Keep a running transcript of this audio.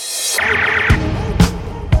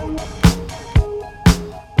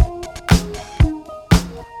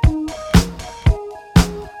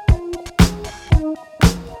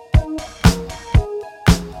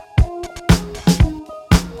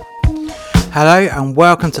Hello and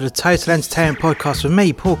welcome to the Total Entertainment Podcast with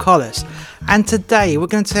me, Paul Collis. And today we're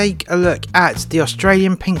going to take a look at the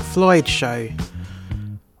Australian Pink Floyd show.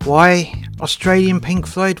 Why Australian Pink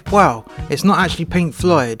Floyd? Well, it's not actually Pink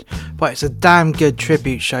Floyd, but it's a damn good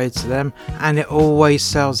tribute show to them, and it always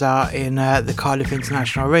sells out in the Cardiff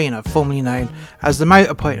International Arena, formerly known as the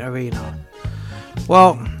Motorpoint Arena.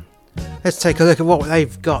 Well, let's take a look at what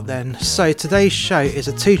they've got then. So today's show is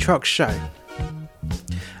a two-truck show.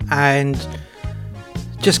 And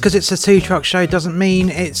just because it's a two-truck show doesn't mean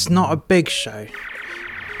it's not a big show.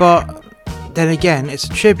 But then again, it's a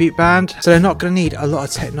tribute band, so they're not going to need a lot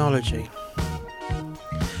of technology.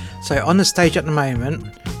 So on the stage at the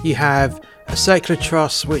moment, you have a circular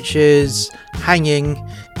truss which is hanging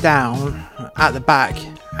down at the back,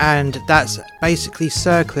 and that's basically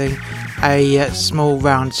circling a small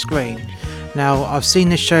round screen. Now, I've seen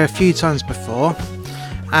this show a few times before,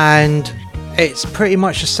 and it's pretty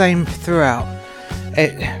much the same throughout.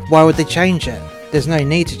 Why would they change it? There's no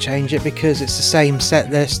need to change it because it's the same set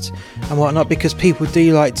list and whatnot, because people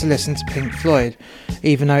do like to listen to Pink Floyd,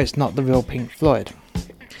 even though it's not the real Pink Floyd.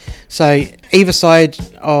 So either side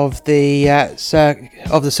of the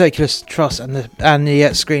circular truss and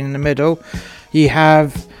the screen in the middle, you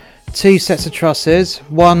have two sets of trusses,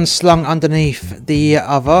 one slung underneath the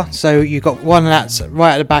other. So you've got one that's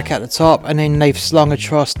right at the back at the top, and then they've slung a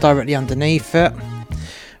truss directly underneath it,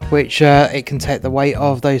 which it can take the weight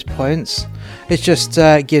of those points. It just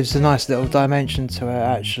gives a nice little dimension to it,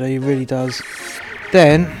 actually, it really does.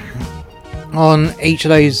 Then on each of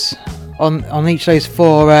those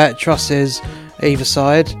four trusses either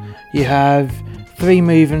side, you have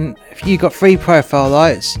you've got three profile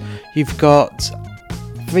lights, you've got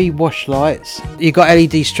three wash lights, you've got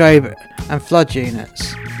LED strobe and flood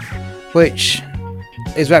units, which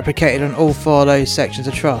is replicated on all four of those sections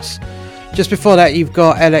of truss. Just before that, you've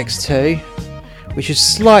got LX2, which is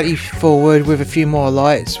slightly forward with a few more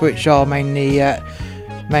lights, which are mainly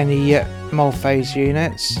multi-phase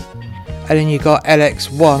units. And then you've got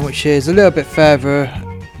LX1, which is a little bit further,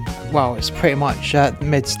 well, it's pretty much at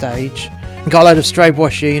mid-stage. You've got a load of strobe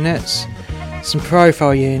wash units, some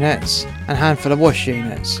profile units, and a handful of wash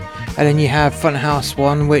units. And then you have front house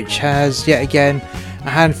one, which has yet again a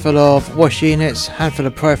handful of wash units, a handful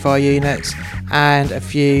of profile units, and a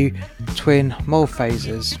few twin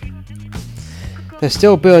multi-phases. They're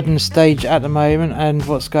still building the stage at the moment and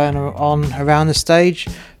what's going on around the stage,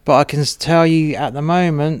 but I can tell you at the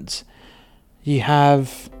moment you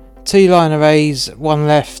have two line arrays, one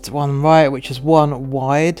left, one right, which is one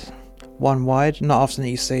wide, not often that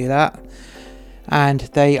you see that, and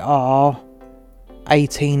they are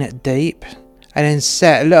 18 deep, and then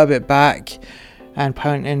set a little bit back and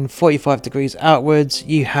pointing 45 degrees outwards,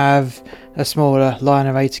 you have a smaller line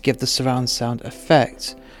array to give the surround sound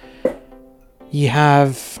effect. You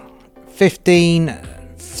have 15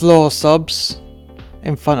 floor subs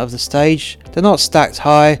in front of the stage. They're not stacked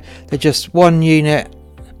high, they're just one unit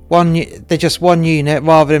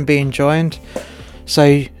rather than being joined.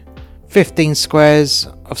 So 15 squares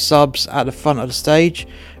of subs at the front of the stage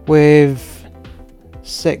with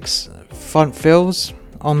 6 front fills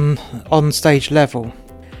on stage level,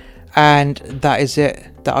 and that is it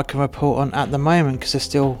that I can report on at the moment, because they're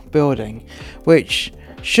still building, which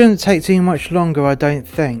shouldn't take too much longer, I don't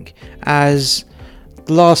think, as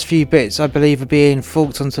the last few bits I believe are being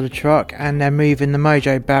forked onto the truck and they're moving the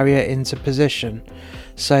Mojo barrier into position,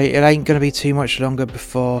 so it ain't going to be too much longer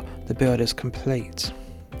before the build is complete.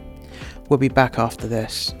 We'll be back after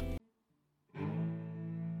this.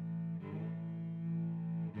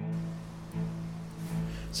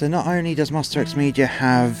 So not only does Monster X Media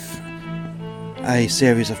have a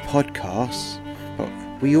series of podcasts, but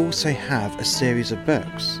we also have a series of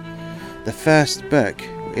books. The first book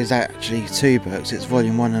is actually 2 books, it's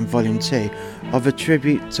Volume 1 and Volume 2, of a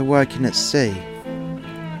tribute to working at sea.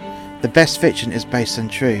 The best fiction is based on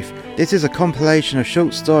truth. This is a compilation of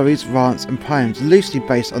short stories, rants and poems loosely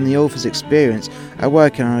based on the author's experience at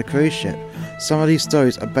working on a cruise ship. Some of these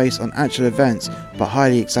stories are based on actual events but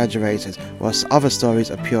highly exaggerated, whilst other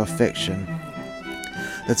stories are pure fiction.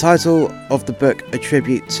 The title of the book, A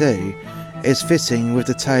Tribute To, is fitting with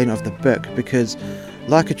the tone of the book because,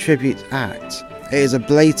 like a tribute act, it is a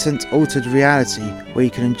blatant altered reality where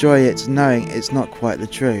you can enjoy it knowing it's not quite the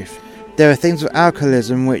truth. There are things with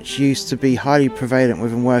alcoholism which used to be highly prevalent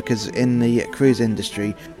within workers in the cruise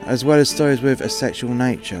industry, as well as stories with a sexual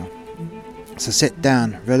nature. So sit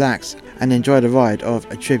down, relax, and enjoy the ride of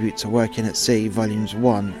A Tribute to Working at Sea Volumes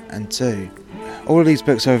 1 and 2. All of these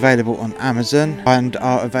books are available on Amazon and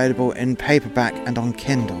are available in paperback and on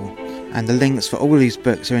Kindle, and the links for all of these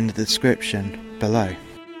books are in the description below.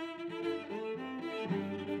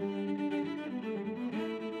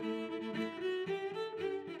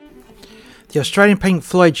 The Australian Pink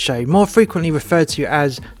Floyd Show, more frequently referred to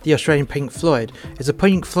as the Australian Pink Floyd, is a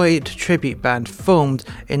Pink Floyd tribute band formed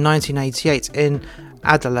in 1988 in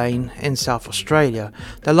Adelaide in South Australia.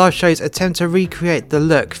 Their live shows attempt to recreate the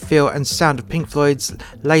look, feel and sound of Pink Floyd's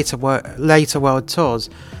later world tours,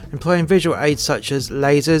 employing visual aids such as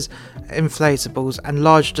lasers, inflatables and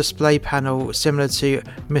large display panel similar to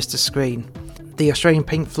Mr. Screen. The Australian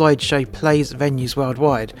Pink Floyd Show plays venues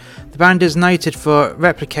worldwide. The band is noted for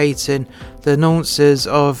replicating the nuances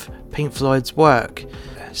of Pink Floyd's work.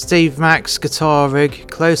 Steve Mack's guitar rig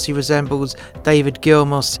closely resembles David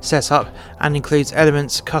Gilmour's setup and includes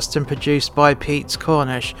elements custom produced by Pete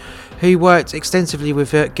Cornish, who worked extensively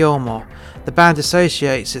with Gilmour. The band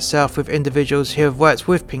associates itself with individuals who have worked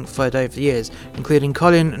with Pink Floyd over the years, including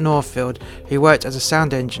Colin Norfield, who worked as a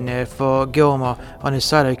sound engineer for Gilmour on his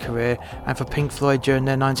solo career and for Pink Floyd during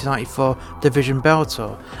their 1994 Division Bell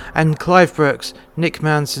tour, and Clive Brooks, Nick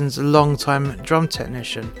Manson's longtime drum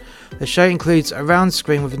technician. The show includes a round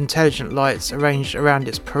screen with intelligent lights arranged around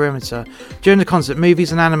its perimeter. During the concert,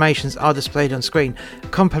 movies and animations are displayed on screen,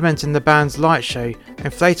 complementing the band's light show.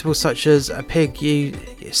 Inflatables such as the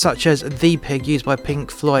pig used by Pink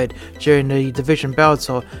Floyd during the Division Bell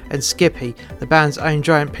tour, and Skippy, the band's own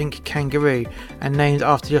giant pink kangaroo, and named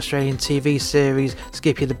after the Australian TV series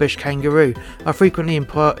Skippy the Bush Kangaroo, are frequently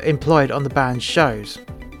employed on the band's shows.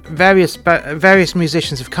 Various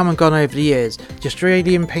musicians have come and gone over the years. The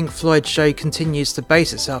Australian Pink Floyd Show continues to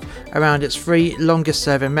base itself around its three longest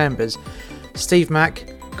serving members, Steve Mack,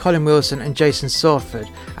 Colin Wilson and Jason Sawford,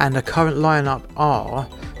 and the current lineup are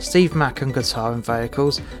Steve Mack on guitar and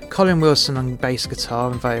vocals, Colin Wilson on bass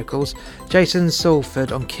guitar and vocals, Jason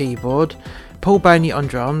Sawford on keyboard, Paul Boney on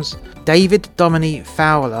drums, David Dominic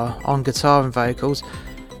Fowler on guitar and vocals,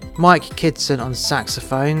 Mike Kidson on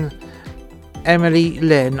saxophone, Emily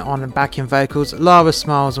Lynn on backing vocals, Lara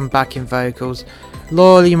Smiles on backing vocals,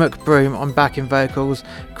 Lawley McBroom on backing vocals,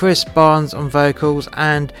 Chris Barnes on vocals,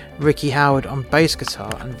 and Ricky Howard on bass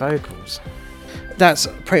guitar and vocals. That's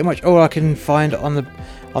pretty much all I can find on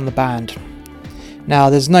the band.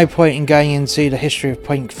 Now, there's no point in going into the history of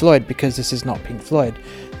Pink Floyd because this is not Pink Floyd.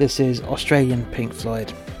 This is Australian Pink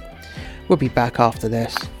Floyd. We'll be back after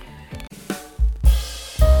this.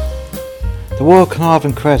 The War of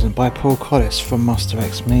Carnarvon Crescent by Paul Collis from Muster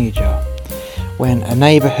X Media. When a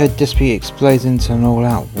neighbourhood dispute explodes into an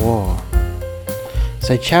all-out war.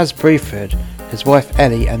 So Chas Bruford, his wife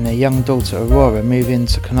Ellie and their young daughter Aurora move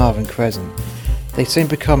into Carnarvon Crescent. They soon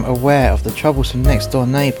become aware of the troublesome next door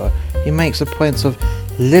neighbour who makes a point of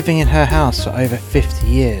living in her house for over 50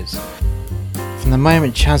 years. From the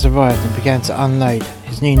moment Chas arrived and began to unload,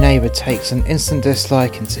 his new neighbour takes an instant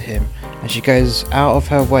disliking to him, and she goes out of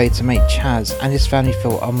her way to make Chas and his family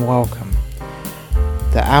feel unwelcome.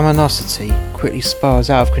 The animosity quickly spirals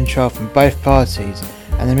out of control from both parties,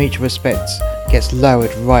 and the mutual respect gets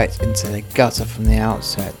lowered right into the gutter from the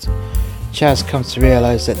outset. Chas comes to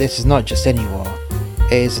realise that this is not just any war,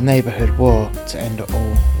 it is a neighbourhood war to end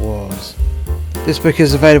all wars. This book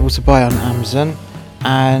is available to buy on Amazon,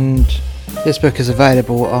 and this book is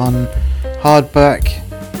available on hardback,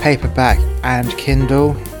 paperback and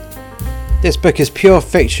Kindle. This book is pure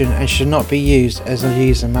fiction and should not be used as a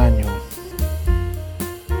user manual.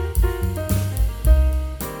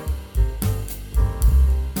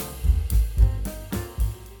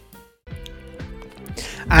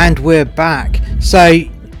 And we're back. So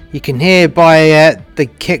you can hear by the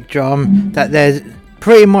kick drum that they're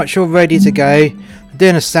pretty much all ready to go. They're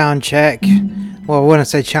doing a sound check. Well, when I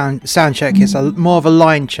say sound check, it's more of a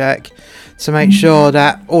line check to make sure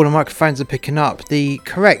that all the microphones are picking up the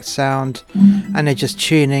correct sound, and they're just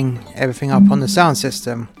tuning everything up on the sound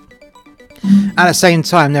system. At the same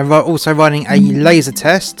time, they're also running a laser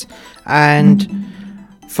test, and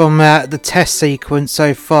from the test sequence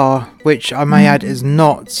so far, which I may add is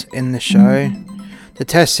not in the show, the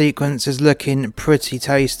test sequence is looking pretty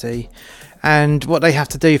tasty. And what they have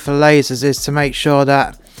to do for lasers is to make sure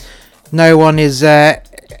that no one is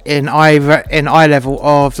in eye level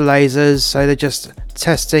of the lasers, so they're just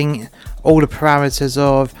testing all the parameters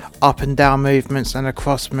of up and down movements and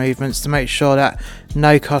across movements to make sure that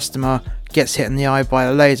no customer gets hit in the eye by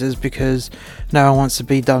the lasers, because no one wants to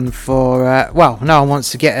be done for no one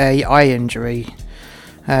wants to get a eye injury,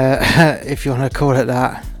 if you want to call it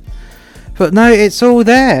that. But no, it's all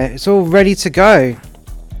there, it's all ready to go,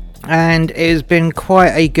 and it has been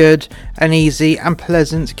quite a good and easy and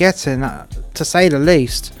pleasant get-in, to say the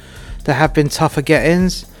least. There have been tougher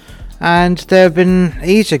get-ins and there have been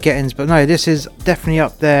easier get-ins, but no, this is definitely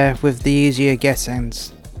up there with the easier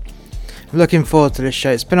get-ins. I'm looking forward to this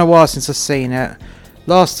show. It's been a while since I've seen it,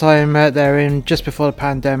 Last time they're in, just before the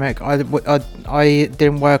pandemic, I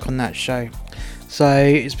didn't work on that show. So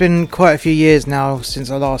it's been quite a few years now since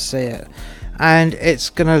I last see it. And it's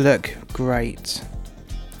going to look great.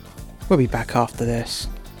 We'll be back after this.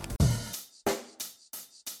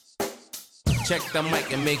 Check the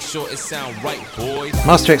mic and make sure it sound right, boys.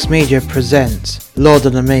 Master X Media presents Lord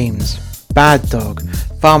of the Memes, Bad Dog,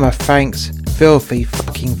 Farmer Frank's Filthy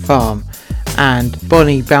Fucking Farm, and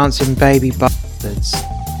Bonnie Bouncing Baby Bastards.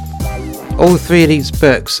 All three of these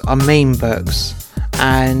books are meme books,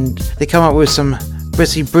 and they come up with some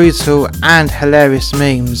pretty brutal and hilarious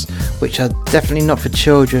memes, which are definitely not for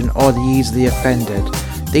children or the easily offended.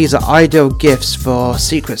 These are ideal gifts for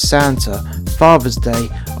Secret Santa, Father's Day,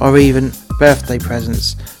 or even birthday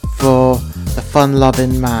presents for the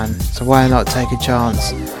fun-loving man. So why not take a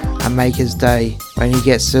chance and make his day when he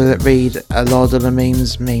gets to read a Lord of the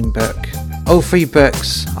Memes meme book. All three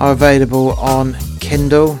books are available on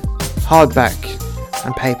Kindle, hardback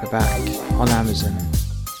and paperback on Amazon.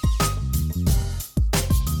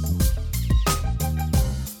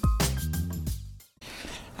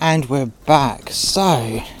 And we're back.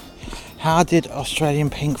 So, how did Australian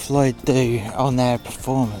Pink Floyd do on their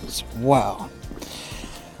performance? Well,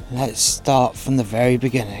 let's start from the very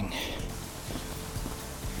beginning.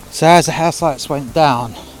 So as the house lights went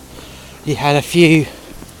down, you had a few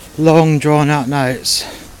long drawn out notes,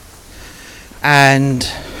 and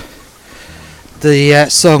the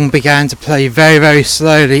song began to play very, very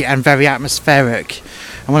slowly and very atmospheric.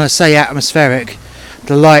 And when I say atmospheric,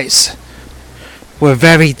 the lights were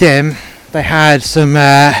very dim. They had some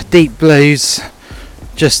deep blues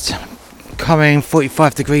just coming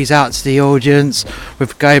 45 degrees out to the audience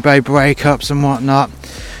with gobo breakups and whatnot.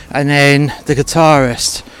 And then the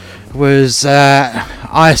guitarist was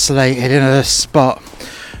isolated in a spot,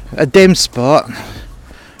 a dim spot,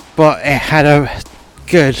 but it had a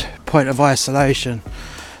good point of isolation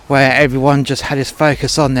where everyone just had his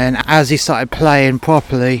focus on there. And as he started playing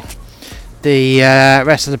properly, the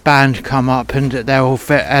rest of the band come up and they're all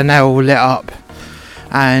fit and they're all lit up.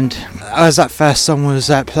 And as that first song was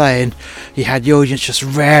playing, you had the audience just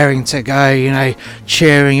raring to go,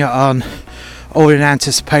 cheering it on, all in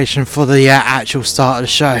anticipation for the actual start of the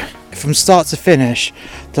show. From start to finish,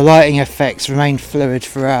 the lighting effects remained fluid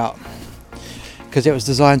throughout, because it was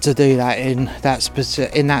designed to do that in that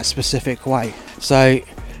specific way. So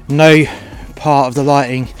no part of the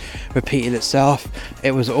lighting repeated itself.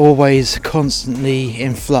 It was always constantly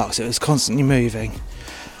in flux. It was constantly moving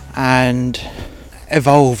and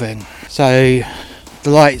evolving. So the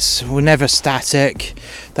lights were never static.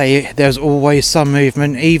 There was always some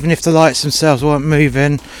movement. Even if the lights themselves weren't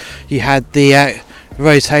moving, you had the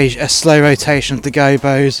a slow rotation of the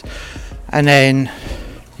gobos, and then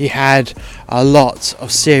you had a lot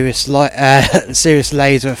of serious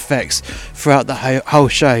laser effects throughout the whole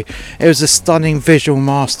show. It was a stunning visual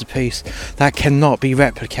masterpiece that cannot be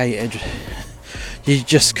replicated. You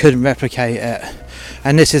just couldn't replicate it.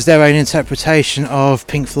 And this is their own interpretation of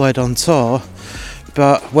Pink Floyd on tour.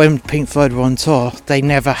 But when Pink Floyd were on tour, they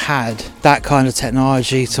never had that kind of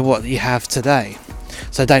technology to what you have today.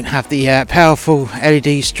 So they don't have the powerful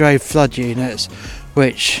LED strobe flood units,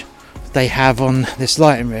 which they have on this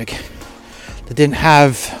lighting rig. They didn't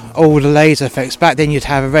have all the laser effects. Back then you'd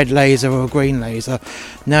have a red laser or a green laser.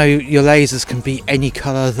 Now your lasers can be any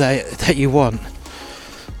colour that you want.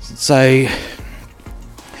 So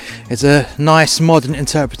it's a nice modern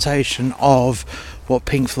interpretation of what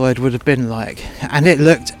Pink Floyd would have been like. And it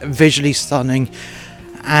looked visually stunning,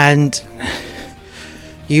 and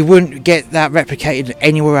you wouldn't get that replicated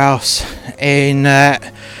anywhere else in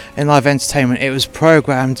live entertainment. It was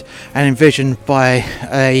programmed and envisioned by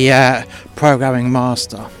a programming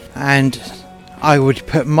master, and I would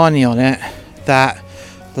put money on it that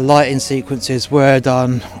the lighting sequences were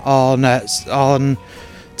done on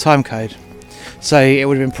timecode. So it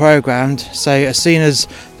would have been programmed, so as soon as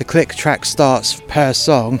the click track starts per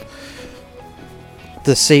song,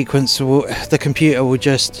 the computer will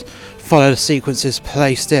just follow the sequences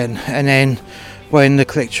placed in, and then when the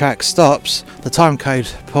click track stops, the time code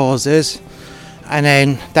pauses, and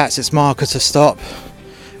then that's its marker to stop,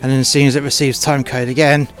 and then as soon as it receives time code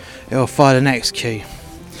again, it will fire the next cue.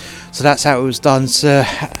 So that's how it was done. So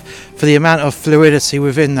for the amount of fluidity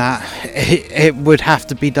within that, it would have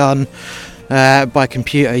to be done by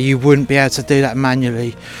computer. You wouldn't be able to do that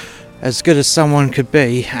manually. As good as someone could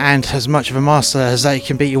be, and as much of a master as they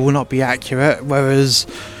can be, it will not be accurate, whereas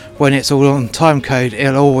when it's all on time code,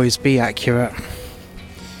 it'll always be accurate.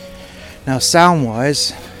 Now sound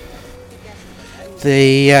wise,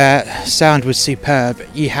 the sound was superb.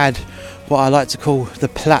 You had what I like to call the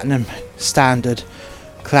platinum standard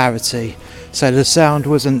clarity. So the sound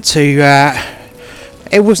wasn't too loud.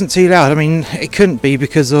 I mean, it couldn't be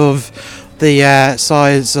because of the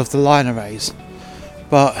size of the line arrays.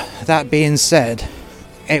 But that being said,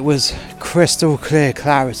 it was crystal clear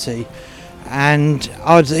clarity, and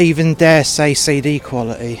I'd even dare say CD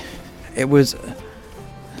quality. It was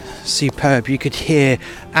superb. You could hear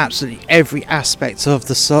absolutely every aspect of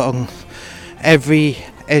the song. Every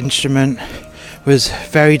instrument was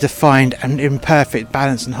very defined and in perfect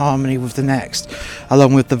balance and harmony with the next,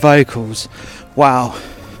 along with the vocals. Wow.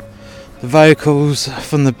 The vocals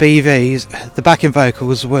from the BVs, the backing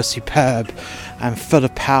vocals, were superb and full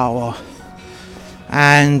of power,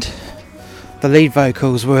 and the lead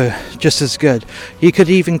vocals were just as good. You could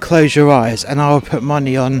even close your eyes and I would put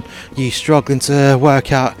money on you struggling to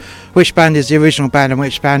work out which band is the original band and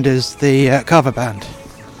which band is the cover band.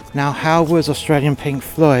 Now, how was Australian Pink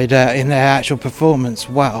Floyd in their actual performance?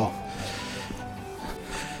 Well,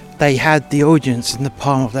 they had the audience in the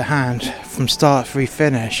palm of their hand from start through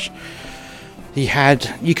finish.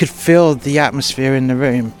 You could feel the atmosphere in the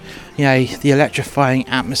room, the electrifying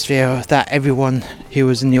atmosphere that everyone who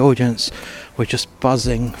was in the audience were just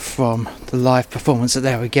buzzing from the live performance that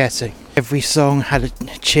they were getting. Every song had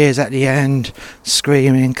cheers at the end,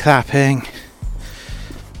 screaming, clapping,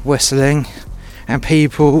 whistling, and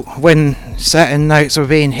people, when certain notes were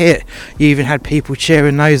being hit, you even had people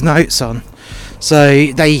cheering those notes on. So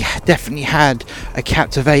they definitely had a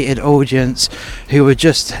captivated audience who were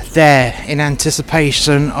just there in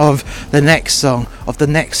anticipation of the next song, of the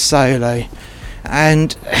next solo.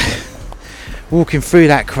 And walking through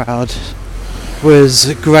that crowd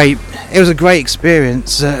was great. It was a great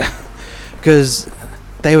experience because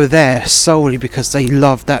they were there solely because they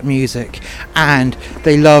loved that music and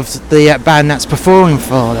they loved the band that's performing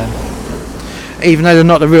for them. Even though they're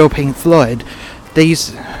not the real Pink Floyd,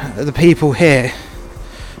 the people here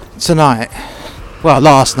tonight,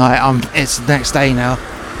 last night, it's the next day now,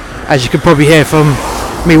 as you can probably hear from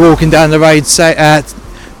me walking down the road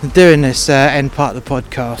doing this end part of the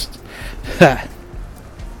podcast.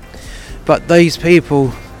 But these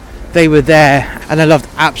people, they were there and I loved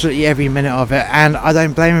absolutely every minute of it, and I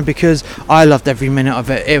don't blame them because I loved every minute of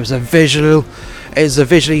it. It was a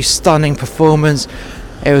visually stunning performance.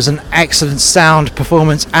 It was an excellent sound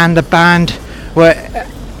performance, and the band were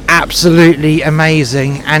absolutely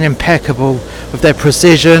amazing and impeccable with their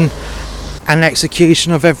precision and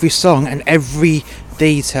execution of every song and every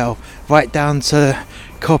detail, right down to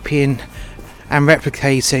copying and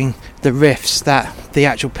replicating the riffs that the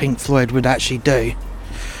actual Pink Floyd would actually do.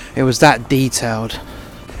 It was that detailed,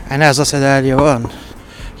 and as I said earlier on,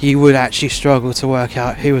 you would actually struggle to work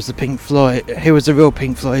out who was the real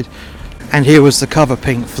Pink Floyd and who was the cover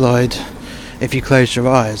Pink Floyd if you closed your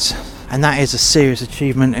eyes. And that is a serious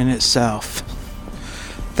achievement in itself.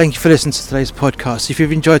 Thank you for listening to today's podcast. If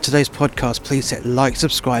you've enjoyed today's podcast, please hit like,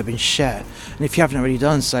 subscribe and share. And if you haven't already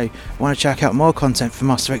done so, want to check out more content from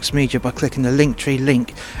Master X Media by clicking the Linktree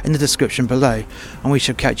link in the description below. And we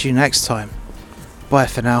shall catch you next time. Bye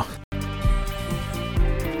for now.